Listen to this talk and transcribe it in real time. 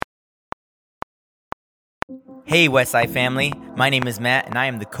Hey Westside family, my name is Matt and I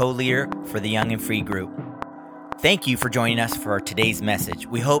am the co-leader for the Young and Free group. Thank you for joining us for today's message.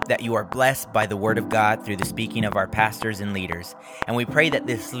 We hope that you are blessed by the Word of God through the speaking of our pastors and leaders, and we pray that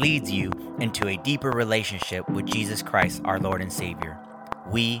this leads you into a deeper relationship with Jesus Christ, our Lord and Savior.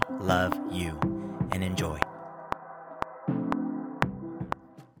 We love you, and enjoy.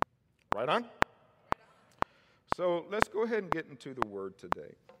 Right on? So let's go ahead and get into the Word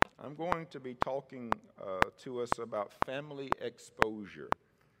today. I'm going to be talking to us about family exposure.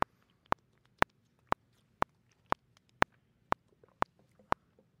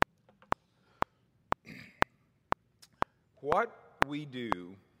 What we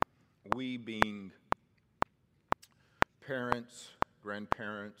do, we being parents,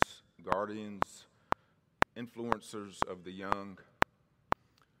 grandparents, guardians, influencers of the young,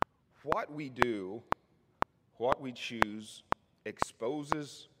 what we do, what we choose,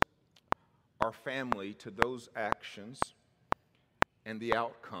 exposes our family to those actions and the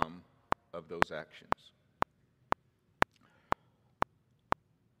outcome of those actions.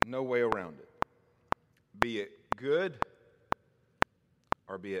 No way around it. Be it good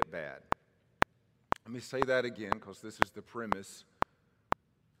or be it bad. Let me say that again because this is the premise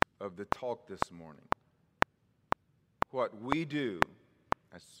of the talk this morning. What we do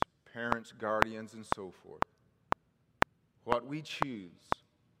as parents, guardians, and so forth, what we choose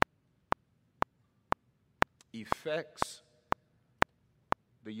affects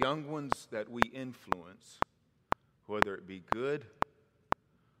the young ones that we influence, whether it be good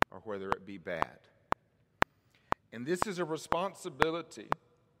or whether it be bad. And this is a responsibility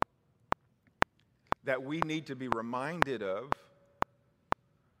that we need to be reminded of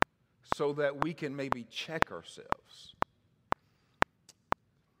so that we can maybe check ourselves.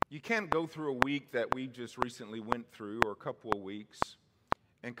 You can't go through a week that we just recently went through, or a couple of weeks,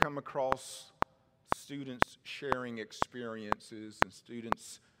 and come across students sharing experiences and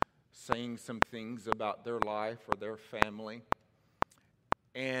students saying some things about their life or their family,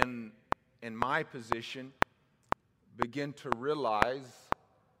 and in my position, begin to realize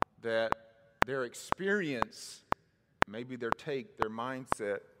that their experience, maybe their take, their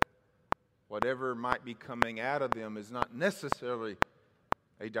mindset, whatever might be coming out of them is not necessarily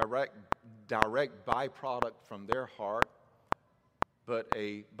a direct byproduct from their heart, but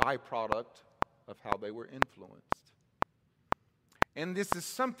a byproduct of how they were influenced. And this is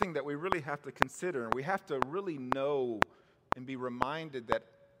something that we really have to consider, and we have to really know and be reminded that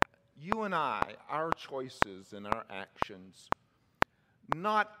you and I, our choices and our actions,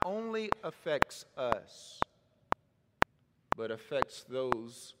 not only affects us, but affects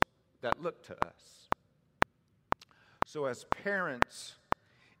those that look to us. So as parents,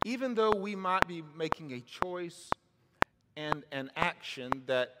 even though we might be making a choice and an action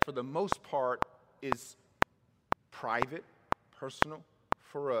that for the most part is private, personal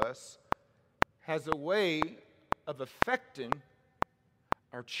for us, has a way of affecting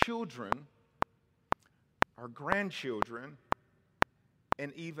our children, our grandchildren,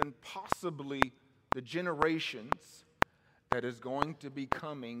 and even possibly the generations that is going to be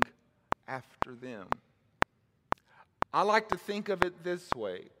coming after them. I like to think of it this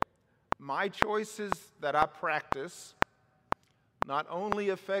way. My choices that I practice not only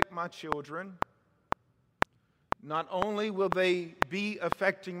affect my children, not only will they be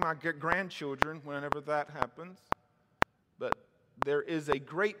affecting my grandchildren whenever that happens, but there is a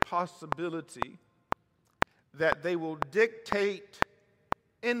great possibility that they will dictate,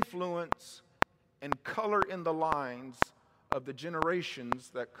 influence, and color in the lines of the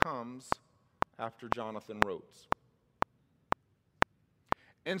generations that comes after Jonathan Rhodes.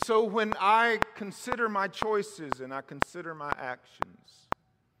 And so when I consider my choices and I consider my actions,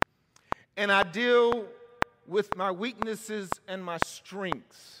 and I deal with my weaknesses and my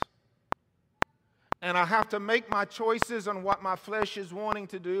strengths, and I have to make my choices on what my flesh is wanting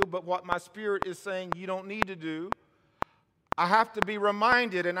to do, but what my spirit is saying you don't need to do, I have to be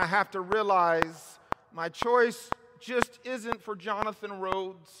reminded and I have to realize my choice just isn't for Jonathan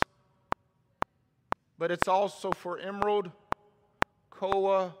Rhodes, but it's also for Emerald,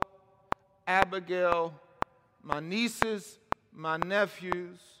 Koa, Abigail, my nieces, my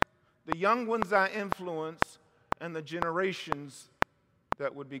nephews, the young ones I influence, and the generations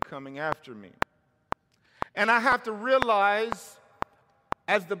that would be coming after me. And I have to realize,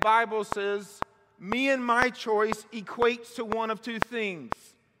 as the Bible says, me and my choice equates to one of two things.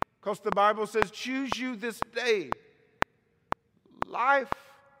 Because the Bible says, choose you this day, life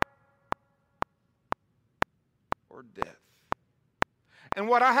or death. And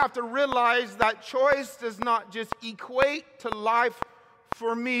what I have to realize, that choice does not just equate to life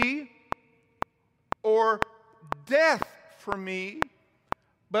for me or death for me,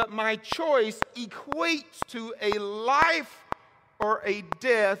 but my choice equates to a life or a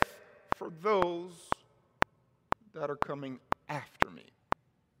death for those that are coming after me.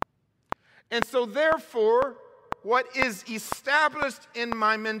 And so therefore, what is established in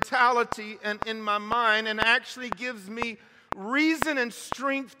my mentality and in my mind and actually gives me reason and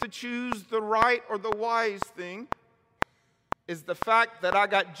strength to choose the right or the wise thing is the fact that I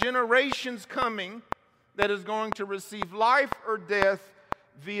got generations coming that is going to receive life or death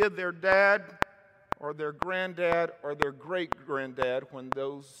via their dad or their granddad or their great-granddad when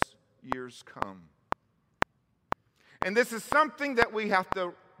those years come. And this is something that we have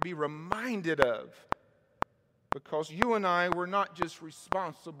to be reminded of, because you and I, we're not just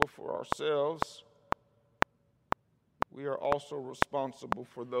responsible for ourselves. We are also responsible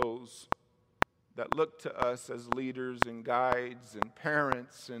for those that look to us as leaders and guides and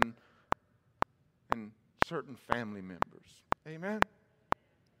parents and certain family members. Amen?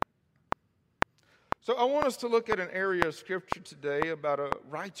 So I want us to look at an area of Scripture today about a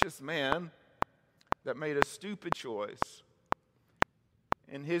righteous man that made a stupid choice.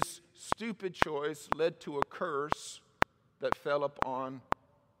 And his stupid choice led to a curse that fell upon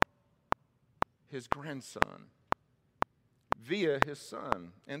his grandson via his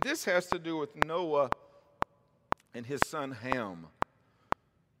son. And this has to do with Noah and his son Ham.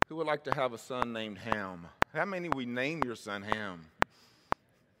 Who would like to have a son named Ham? How many would name your son Ham?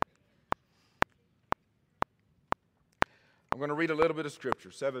 I'm going to read a little bit of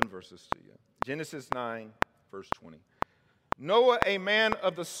Scripture, 7 verses to you. Genesis 9, verse 20. Noah, a man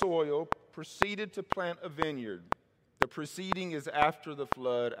of the soil, proceeded to plant a vineyard. The proceeding is after the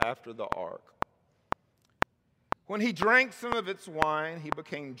flood, after the ark. When he drank some of its wine, he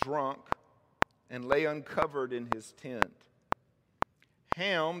became drunk and lay uncovered in his tent.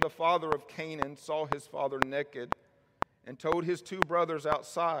 Ham, the father of Canaan, saw his father naked and told his two brothers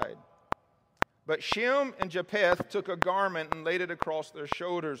outside. But Shem and Japheth took a garment and laid it across their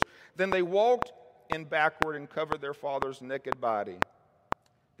shoulders. Then they walked in backward and covered their father's naked body.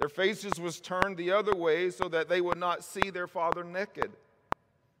 Their faces was turned the other way so that they would not see their father naked.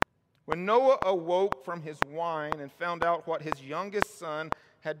 When Noah awoke from his wine and found out what his youngest son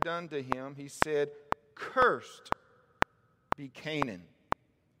had done to him, he said, "Cursed be Canaan,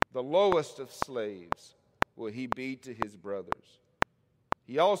 the lowest of slaves will he be to his brothers."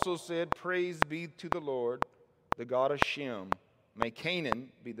 He also said, "Praise be to the Lord, the God of Shem. May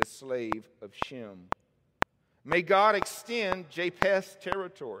Canaan be the slave of Shem. May God extend Japheth's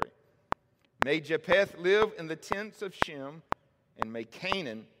territory. May Japheth live in the tents of Shem, and may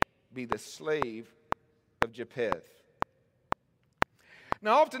Canaan be the slave of Japheth."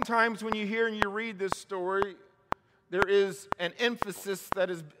 Now, oftentimes when you hear and you read this story, there is an emphasis that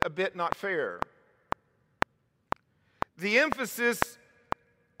is a bit not fair. The emphasis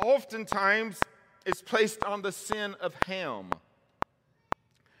oftentimes is placed on the sin of Ham.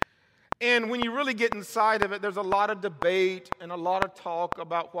 And when you really get inside of it, there's a lot of debate and a lot of talk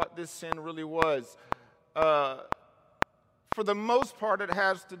about what this sin really was. For the most part, it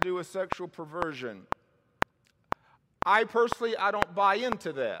has to do with sexual perversion. I personally don't buy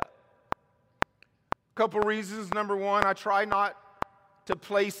into that. A couple reasons. Number one, I try not to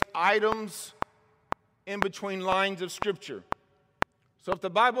place items in between lines of Scripture. So if the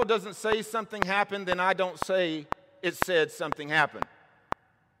Bible doesn't say something happened, then I don't say it said something happened,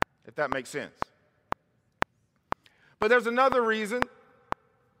 if that makes sense. But there's another reason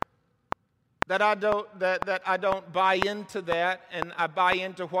that I don't buy into that, and I buy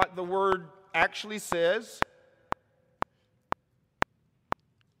into what the Word actually says,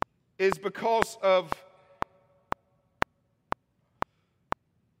 is because of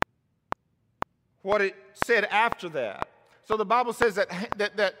what it said after that. So the Bible says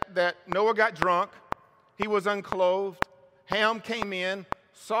that Noah got drunk, he was unclothed, Ham came in,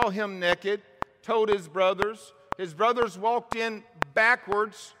 saw him naked, told his brothers. His brothers walked in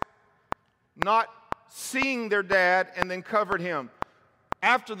backwards, not seeing their dad, and then covered him.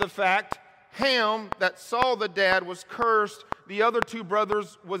 After the fact, Ham, that saw the dad, was cursed. The other two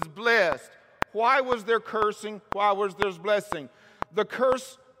brothers was blessed. Why was there cursing? Why was there blessing? The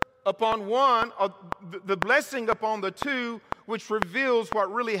curse upon one, the blessing upon the two, which reveals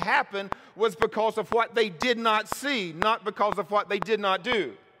what really happened, was because of what they did not see, not because of what they did not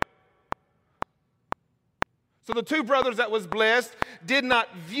do. So the two brothers that was blessed did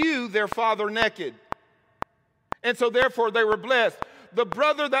not view their father naked. And so therefore they were blessed. The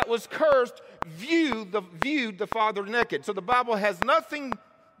brother that was cursed viewed the father naked. So the Bible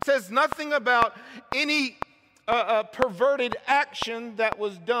says nothing about any perverted action that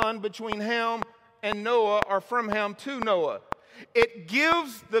was done between Ham and Noah are from Ham to Noah. It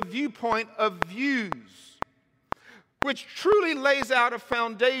gives the viewpoint of views, which truly lays out a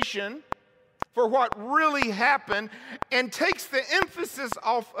foundation for what really happened and takes the emphasis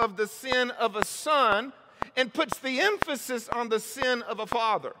off of the sin of a son and puts the emphasis on the sin of a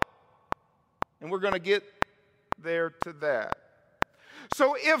father. And we're going to get there to that.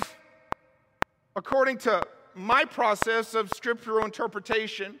 So if, according to my process of scriptural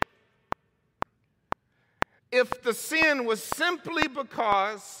interpretation, if the sin was simply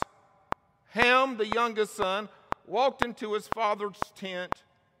because Ham, the youngest son, walked into his father's tent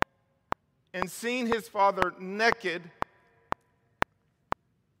and seen his father naked,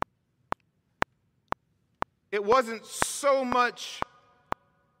 it wasn't so much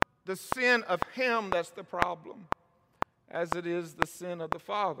the sin of Ham that's the problem as it is the sin of the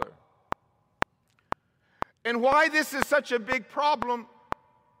father. And why this is such a big problem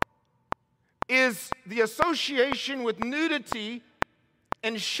is the association with nudity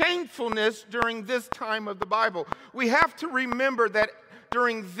and shamefulness during this time of the Bible. We have to remember that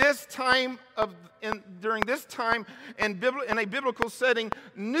during this time in a biblical setting,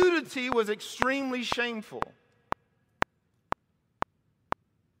 nudity was extremely shameful.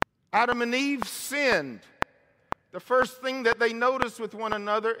 Adam and Eve sinned. The first thing that they noticed with one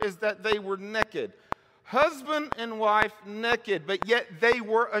another is that they were naked. Husband and wife naked, but yet they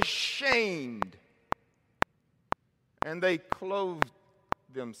were ashamed. And they clothed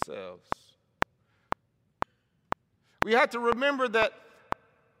themselves. We have to remember that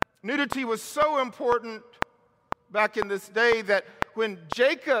nudity was so important back in this day that when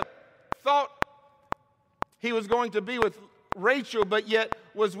Jacob thought he was going to be with Rachel, but yet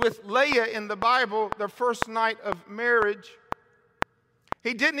was with Leah in the Bible the first night of marriage,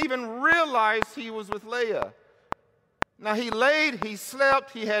 he didn't even realize he was with Leah. Now he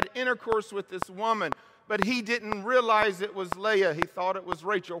slept, he had intercourse with this woman, but he didn't realize it was Leah. He thought it was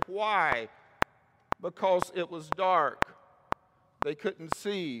Rachel. Why? Because it was dark. They couldn't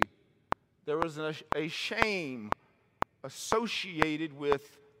see. There was a shame associated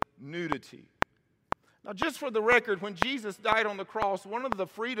with nudity. Now, just for the record, when Jesus died on the cross, one of the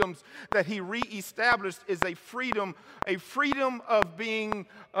freedoms that he reestablished is a freedom of being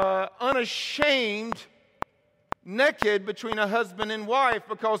unashamed, naked between a husband and wife,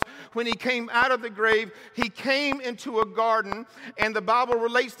 because when he came out of the grave, he came into a garden, and the Bible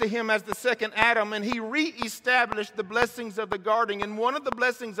relates to him as the second Adam, and he reestablished the blessings of the garden. And one of the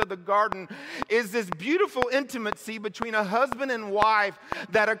blessings of the garden is this beautiful intimacy between a husband and wife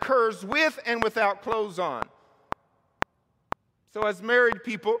that occurs with and without clothes on. So as married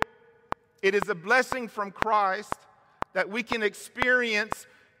people, it is a blessing from Christ that we can experience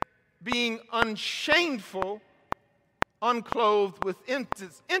being unshameful, unclothed, with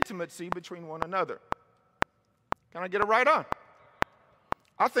intimacy between one another. Can I get it right on?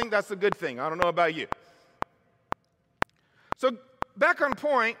 I think that's a good thing. I don't know about you. So back on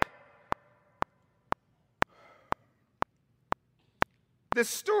point, this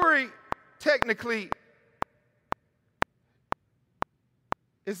story technically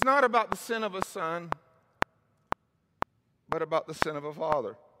is not about the sin of a son, but about the sin of a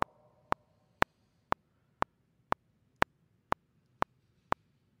father.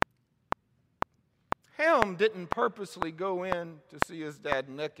 Ham didn't purposely go in to see his dad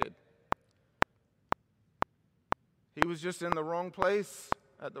naked. He was just in the wrong place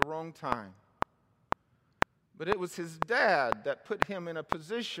at the wrong time. But it was his dad that put him in a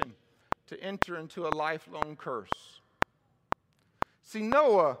position to enter into a lifelong curse. See,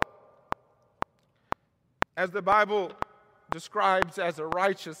 Noah, as the Bible describes as a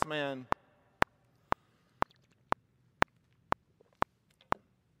righteous man,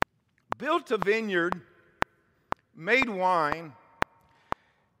 built a vineyard, made wine,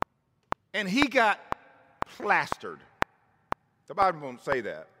 and he got plastered. The Bible won't say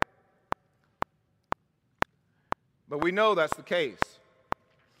that, but we know that's the case.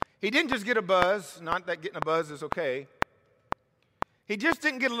 He didn't just get a buzz, not that getting a buzz is okay. He just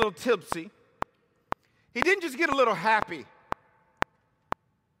didn't get a little tipsy. He didn't just get a little happy,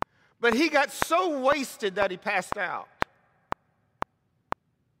 but he got so wasted that he passed out.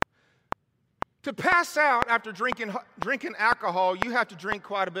 To pass out after drinking alcohol, you have to drink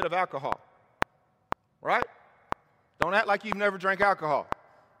quite a bit of alcohol, right? Don't act like you've never drank alcohol.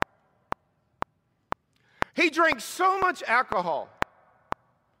 He drank so much alcohol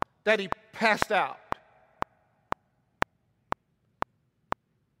that he passed out.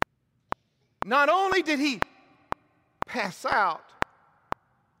 Not only did he pass out,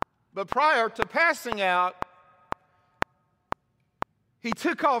 but prior to passing out, he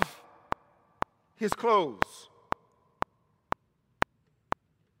took off his clothes.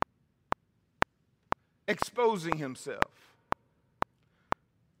 Exposing himself.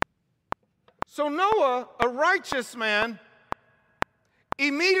 So Noah, a righteous man,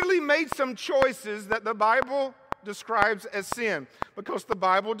 immediately made some choices that the Bible describes as sin, because the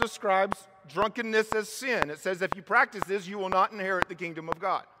Bible describes drunkenness as sin. It says if you practice this, you will not inherit the kingdom of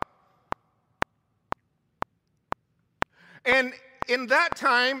God. And in that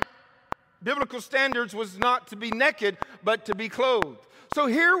time, biblical standards was not to be naked, but to be clothed. So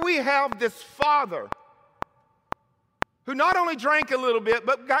here we have this father who not only drank a little bit,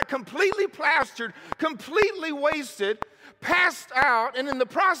 but got completely plastered, completely wasted, passed out, and in the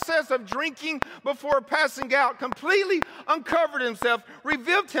process of drinking before passing out, completely uncovered himself,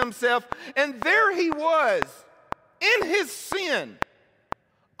 revealed himself, and there he was, in his sin,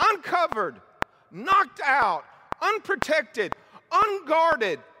 uncovered, knocked out, unprotected,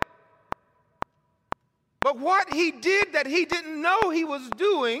 unguarded. But what he did that he didn't know he was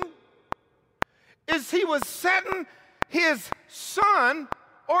doing is he was setting his son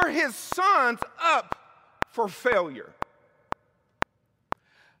or his sons up for failure.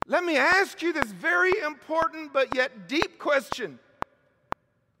 Let me ask you this very important but yet deep question.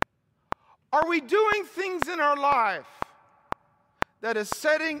 Are we doing things in our life that is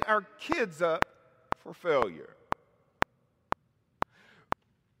setting our kids up for failure?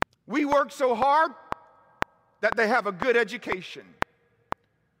 We work so hard that they have a good education.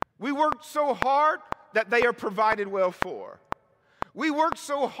 We work so hard that they are provided well for. We work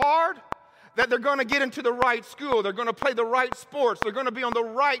so hard that they're going to get into the right school, they're going to play the right sports, they're going to be on the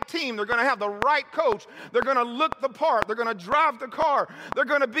right team, they're going to have the right coach, they're going to look the part, they're going to drive the car, they're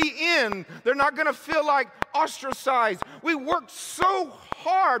going to be in, they're not going to feel like ostracized. We work so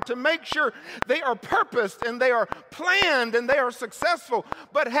hard to make sure they are purposed and they are planned and they are successful,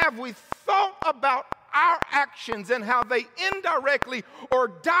 but have we thought about our actions and how they indirectly or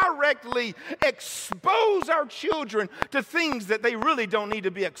directly expose our children to things that they really don't need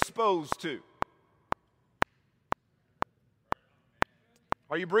to be exposed to?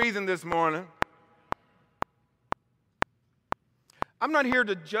 Are you breathing this morning? I'm not here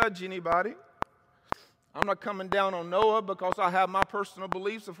to judge anybody. I'm not coming down on Noah because I have my personal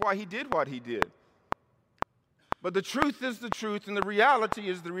beliefs of why he did what he did. But the truth is the truth, and the reality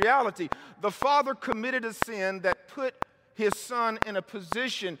is the reality. The father committed a sin that put his son in a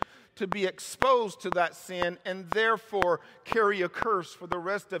position to be exposed to that sin and therefore carry a curse for the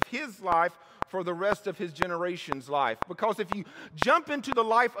rest of his life, for the rest of his generation's life. Because if you jump into the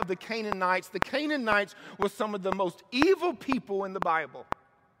life of the Canaanites were some of the most evil people in the Bible.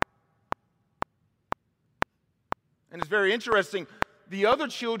 And it's very interesting, the other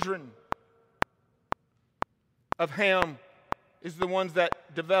children of Ham is the ones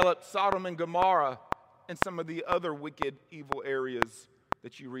that developed Sodom and Gomorrah and some of the other wicked, evil areas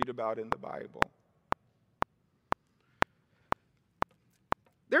that you read about in the Bible.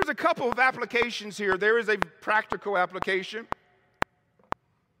 There's a couple of applications here. There is a practical application,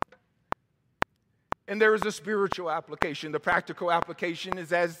 and there is a spiritual application. The practical application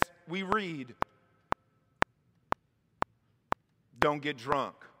is as we read. Don't get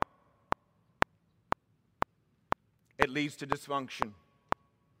drunk. It leads to dysfunction.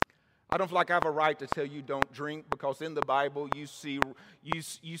 I don't feel like I have a right to tell you don't drink, because in the Bible you see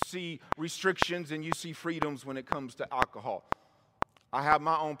restrictions and you see freedoms when it comes to alcohol. I have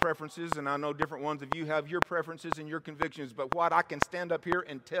my own preferences, and I know different ones of you have your preferences and your convictions, but what I can stand up here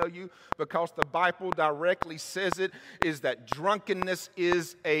and tell you, because the Bible directly says it, is that drunkenness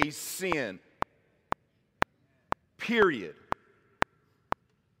is a sin. Period.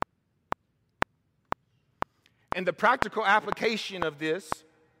 And the practical application of this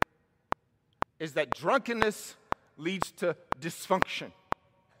is that drunkenness leads to dysfunction,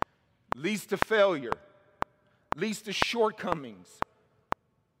 leads to failure, leads to shortcomings,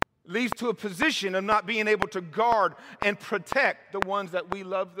 leads to a position of not being able to guard and protect the ones that we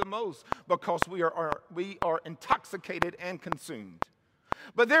love the most, because we are intoxicated and consumed.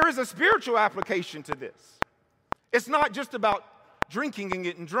 But there is a spiritual application to this. It's not just about drinking and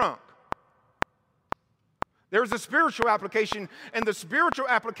getting drunk. There's a spiritual application, and the spiritual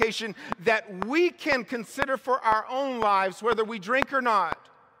application that we can consider for our own lives, whether we drink or not,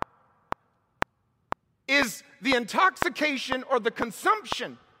 is the intoxication or the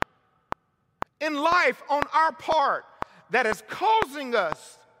consumption in life on our part that is causing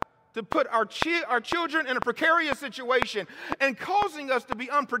us to put our children in a precarious situation and causing us to be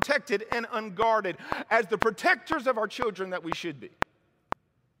unprotected and unguarded as the protectors of our children that we should be.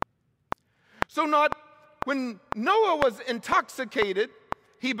 So when Noah was intoxicated,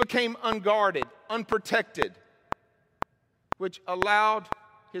 he became unguarded, unprotected, which allowed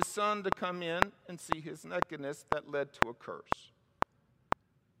his son to come in and see his nakedness that led to a curse.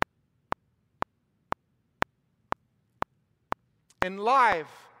 In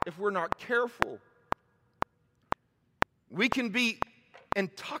life, if we're not careful, we can be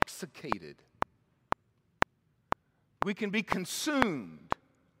intoxicated. We can be consumed.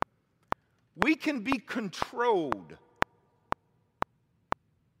 We can be controlled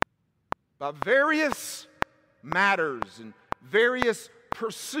by various matters and various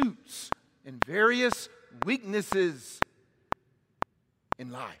pursuits and various weaknesses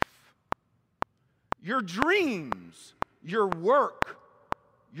in life. Your dreams, your work,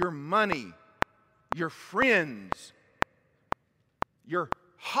 your money, your friends, your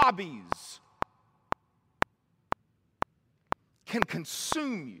hobbies can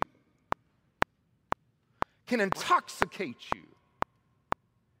consume you, can intoxicate you,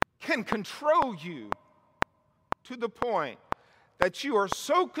 can control you to the point that you are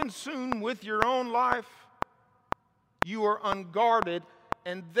so consumed with your own life, you are unguarded,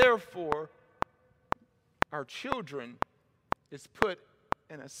 and therefore our children is put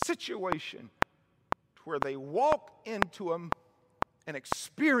in a situation where they walk into an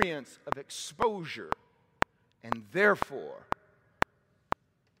experience of exposure, and therefore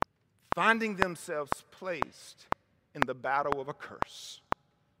finding themselves placed in the battle of a curse.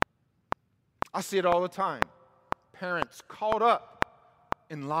 I see it all the time. Parents caught up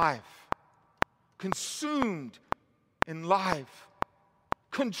in life, consumed in life,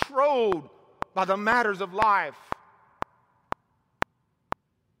 controlled by the matters of life,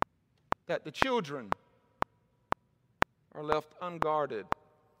 that the children are left unguarded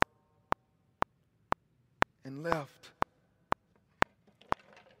and left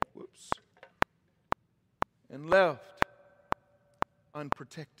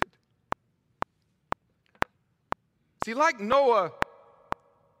unprotected. See, like Noah,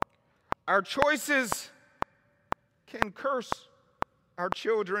 our choices can curse our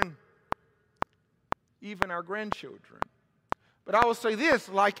children, even our grandchildren. But I will say this,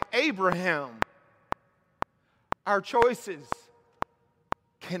 like Abraham, our choices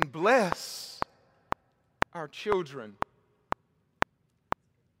can bless our children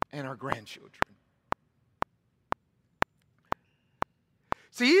and our grandchildren.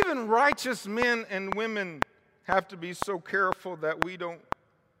 See, even righteous men and women have to be so careful that we don't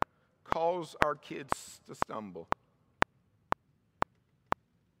cause our kids to stumble.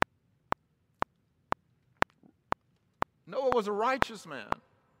 Noah was a righteous man.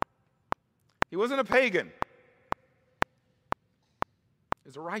 He wasn't a pagan. He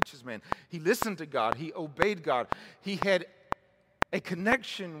was a righteous man. He listened to God. He obeyed God. He had a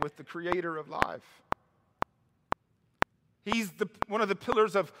connection with the Creator of life. He's one of the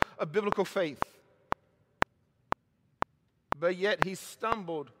pillars of biblical faith. But yet he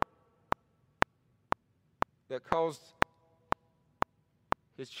stumbled that caused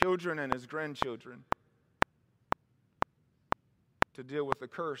his children and his grandchildren to deal with a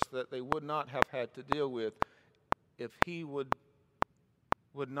curse that they would not have had to deal with if he would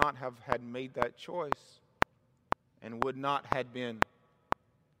not have had made that choice and would not have been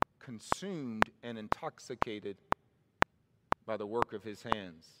consumed and intoxicated by the work of his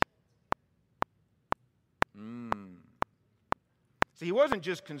hands. See, he wasn't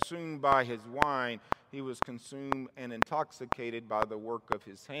just consumed by his wine, he was consumed and intoxicated by the work of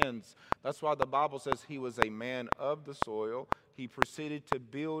his hands. That's why the Bible says he was a man of the soil. He proceeded to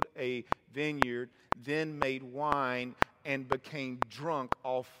build a vineyard, then made wine, and became drunk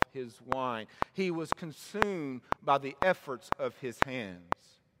off his wine. He was consumed by the efforts of his hands.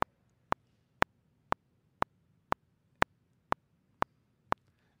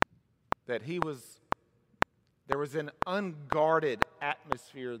 There was an unguarded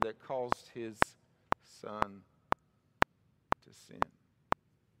atmosphere that caused his son to sin.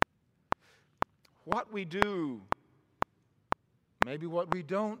 What we do, maybe what we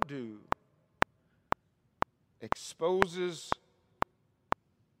don't do, exposes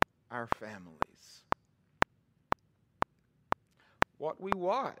our families. What we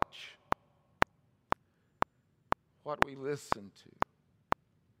watch, what we listen to,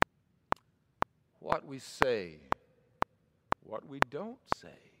 what we say, what we don't say,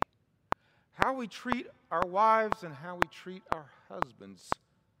 how we treat our wives and how we treat our husbands,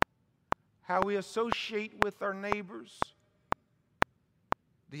 how we associate with our neighbors,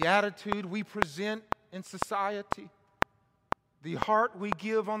 the attitude we present in society, the heart we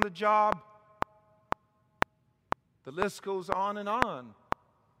give on the job. The list goes on and on.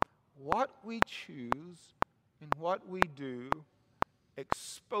 What we choose and what we do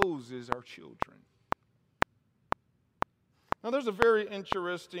exposes our children. Now, there's a very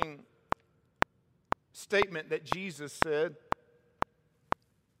interesting statement that Jesus said.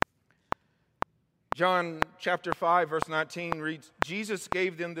 John chapter 5, verse 19 reads, Jesus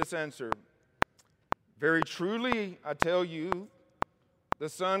gave them this answer. Very truly, I tell you, the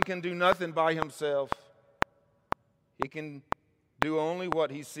Son can do nothing by himself. He can do only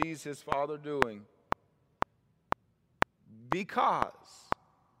what he sees his Father doing. Because,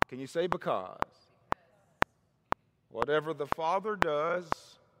 can you say because? Whatever the Father does,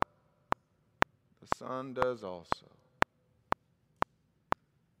 the Son does also.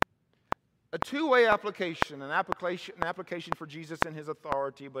 A two-way application, an application for Jesus and his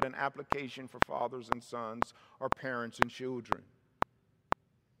authority, but an application for fathers and sons, or parents and children.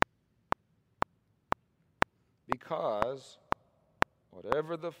 Because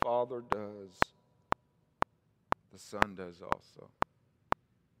whatever the Father does, the Son does also.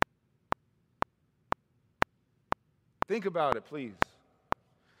 Think about it, please.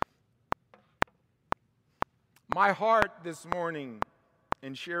 My heart this morning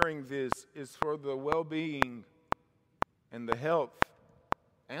in sharing this is for the well-being and the health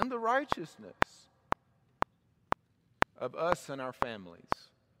and the righteousness of us and our families.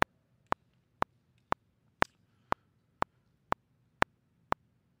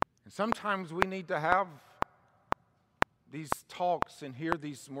 And sometimes we need to have these talks and hear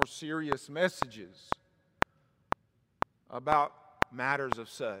these more serious messages about matters of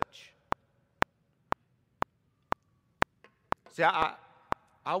such. See, I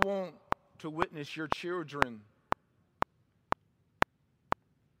want to witness your children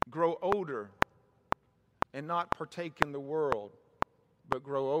grow older and not partake in the world, but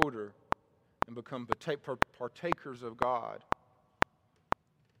grow older and become partakers of God,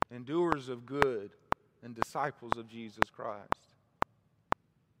 and doers of good, and disciples of Jesus Christ.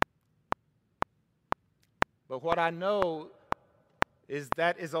 But what I know is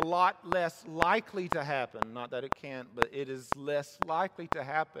that is a lot less likely to happen. Not that it can't, but it is less likely to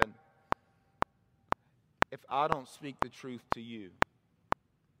happen if I don't speak the truth to you.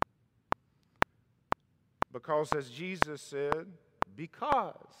 Because as Jesus said,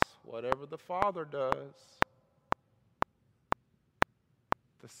 because whatever the Father does,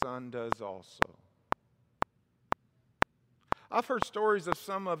 the Son does also. I've heard stories of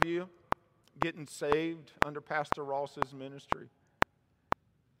some of you getting saved under Pastor Ross's ministry.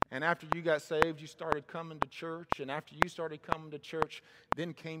 And after you got saved, you started coming to church. And after you started coming to church,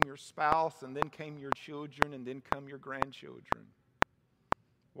 then came your spouse, and then came your children, and then come your grandchildren.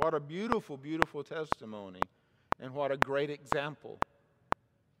 What a beautiful, beautiful testimony. And what a great example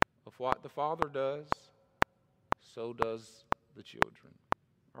of what the Father does, so does the children.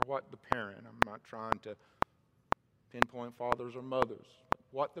 Or what the parent, I'm not trying to pinpoint fathers or mothers.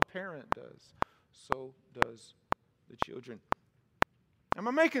 What the parent does, so does the children. Am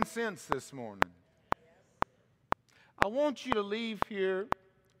I making sense this morning? I want you to leave here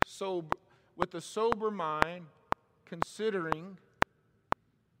with a sober mind, considering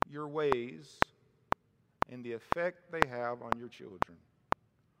your ways and the effect they have on your children,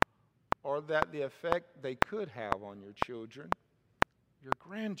 or that the effect they could have on your children, your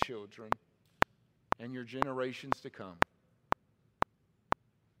grandchildren, and your generations to come.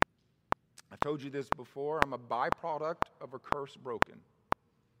 I've told you this before. I'm a byproduct of a curse broken.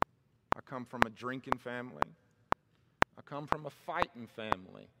 I come from a drinking family. I come from a fighting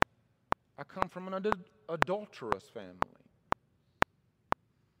family. I come from an adulterous family.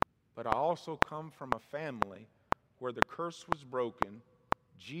 But I also come from a family where the curse was broken,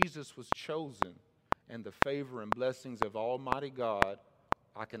 Jesus was chosen, and the favor and blessings of Almighty God,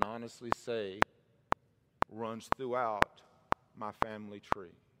 I can honestly say, runs throughout my family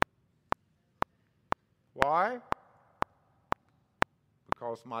tree. Why?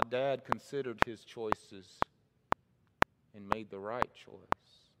 Because my dad considered his choices and made the right choice.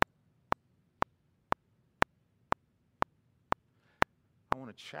 I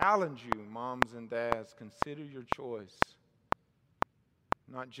want to challenge you, moms and dads, consider your choice,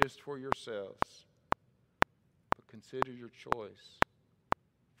 not just for yourselves, but consider your choice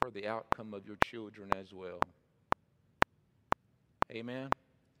for the outcome of your children as well. Amen?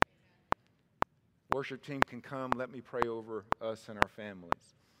 Worship team can come. Let me pray over us and our families.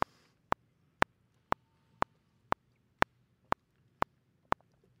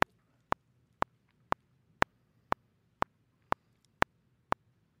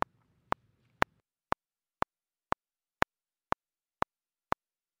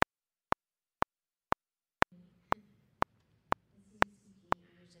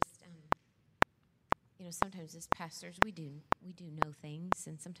 sometimes as pastors, we do know things,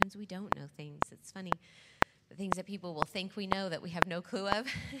 and sometimes we don't know things. It's funny, the things that people will think we know that we have no clue of,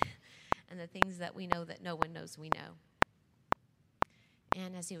 and the things that we know that no one knows we know.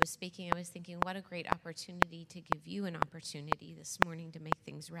 And as he was speaking, I was thinking, what a great opportunity to give you an opportunity this morning to make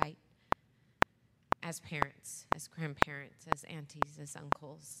things right. As parents, as grandparents, as aunties, as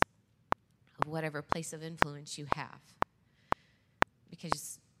uncles, of whatever place of influence you have.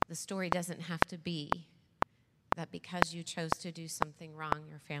 Because the story doesn't have to be that because you chose to do something wrong,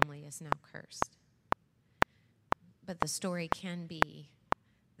 your family is now cursed. But the story can be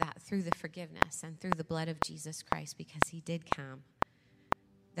that through the forgiveness and through the blood of Jesus Christ, because he did come,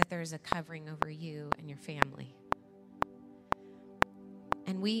 that there's a covering over you and your family.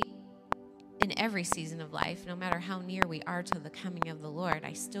 And we, in every season of life, no matter how near we are to the coming of the Lord,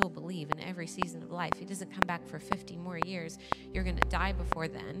 I still believe in every season of life, he doesn't come back for 50 more years. You're going to die before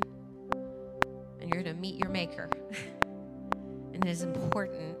then, and you're going to meet your Maker. And it is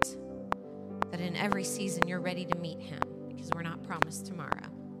important that in every season you're ready to meet him, because we're not promised tomorrow.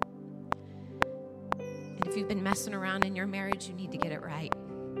 And if you've been messing around in your marriage, you need to get it right,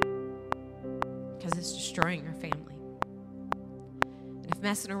 because it's destroying your family. And if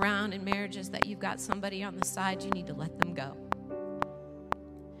messing around in marriages that you've got somebody on the side, you need to let them go.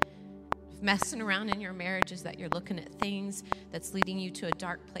 If messing around in your marriages that you're looking at things that's leading you to a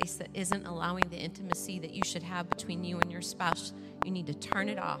dark place that isn't allowing the intimacy that you should have between you and your spouse, you need to turn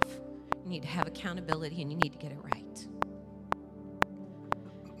it off. You need to have accountability, and you need to get it right.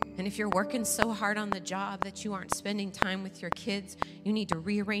 And if you're working so hard on the job that you aren't spending time with your kids, you need to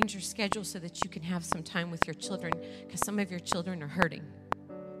rearrange your schedule so that you can have some time with your children, because some of your children are hurting.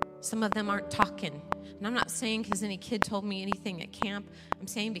 Some of them aren't talking. And I'm not saying because any kid told me anything at camp. I'm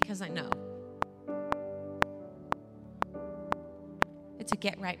saying because I know. It's a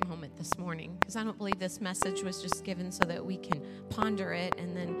get right moment this morning, because I don't believe this message was just given so that we can ponder it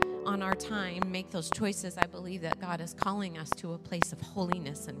and then on our time make those choices. I believe that God is calling us to a place of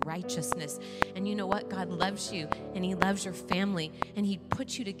holiness and righteousness. And you know what? God loves you, and he loves your family, and he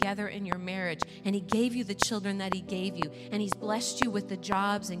put you together in your marriage, and he gave you the children that he gave you, and he's blessed you with the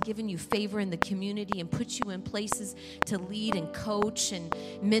jobs and given you favor in the community and put you in places to lead and coach and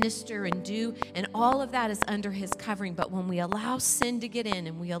minister and do, and all of that is under his covering. But when we allow sin to get in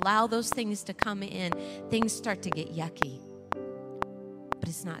and we allow those things to come in, things start to get yucky. But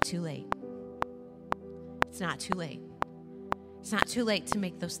it's not too late. It's not too late. It's not too late to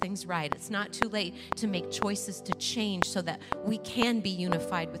make those things right. It's not too late to make choices to change so that we can be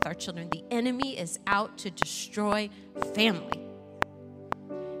unified with our children. The enemy is out to destroy family.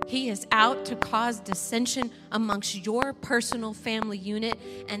 He is out to cause dissension amongst your personal family unit,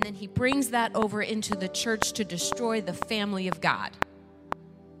 and then he brings that over into the church to destroy the family of God.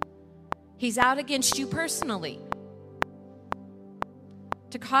 He's out against you personally,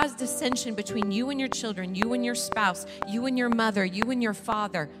 to cause dissension between you and your children, you and your spouse, you and your mother, you and your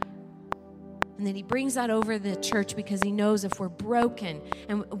father. And then he brings that over the church because he knows if we're broken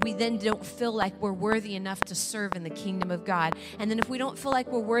and we then don't feel like we're worthy enough to serve in the kingdom of God. And then if we don't feel like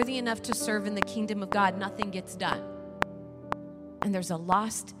we're worthy enough to serve in the kingdom of God, nothing gets done. And there's a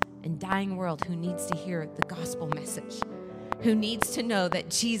lost and dying world who needs to hear the gospel message, who needs to know that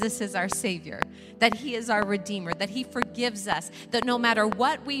Jesus is our Savior, that he is our Redeemer, that he forgives us, that no matter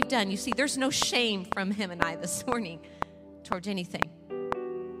what we've done, you see, there's no shame from him and I this morning towards anything.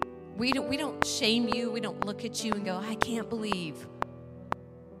 We don't shame you. We don't look at you and go, I can't believe.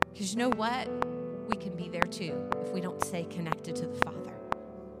 Because you know what? We can be there too if we don't stay connected to the Father.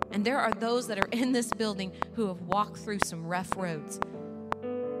 And there are those that are in this building who have walked through some rough roads.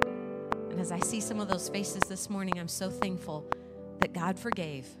 And as I see some of those faces this morning, I'm so thankful that God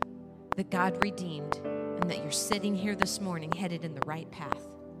forgave, that God redeemed, and that you're sitting here this morning headed in the right path.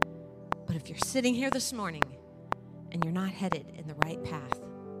 But if you're sitting here this morning and you're not headed in the right path,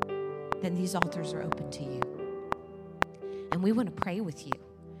 then these altars are open to you. And we want to pray with you.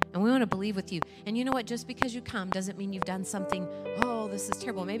 And we want to believe with you. And you know what? Just because you come doesn't mean you've done something, oh, this is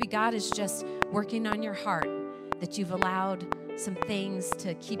terrible. Maybe God is just working on your heart, that you've allowed some things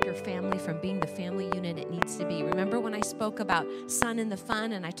to keep your family from being the family unit it needs to be. Remember when I spoke about Son in the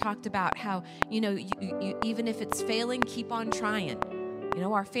Fun, and I talked about how, you even if it's failing, keep on trying.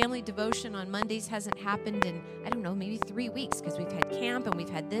 Our family devotion on Mondays hasn't happened in, maybe 3 weeks because we've had camp and we've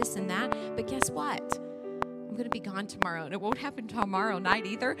had this and that. But guess what? I'm going to be gone tomorrow, and it won't happen tomorrow night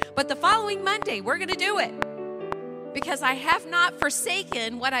either. But the following Monday, we're going to do it. Because I have not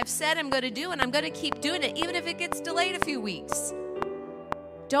forsaken what I've said I'm going to do, and I'm going to keep doing it, even if it gets delayed a few weeks.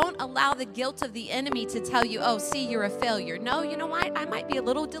 Don't allow the guilt of the enemy to tell you, oh, see, you're a failure. No, you know what? I might be a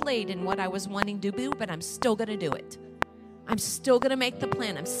little delayed in what I was wanting to do, but I'm still going to do it. I'm still going to make the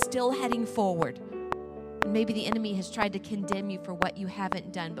plan. I'm still heading forward. And maybe the enemy has tried to condemn you for what you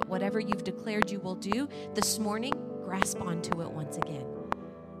haven't done, but whatever you've declared you will do this morning, grasp onto it once again.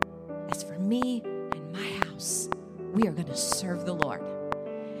 As for me and my house, we are going to serve the Lord.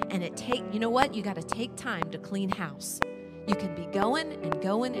 And you know what? You got to take time to clean house. You can be going and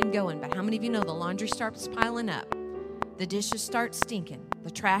going and going, but how many of you know the laundry starts piling up? The dishes start stinking.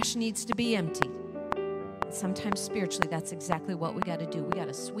 The trash needs to be emptied. And sometimes spiritually, that's exactly what we got to do. We got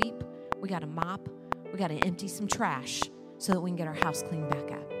to sweep. We got to mop. We got to empty some trash so that we can get our house cleaned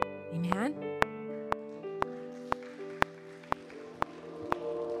back up. Amen?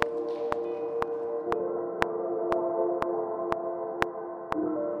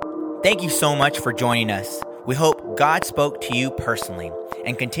 Thank you so much for joining us. We hope God spoke to you personally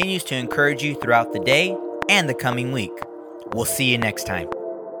and continues to encourage you throughout the day and the coming week. We'll see you next time.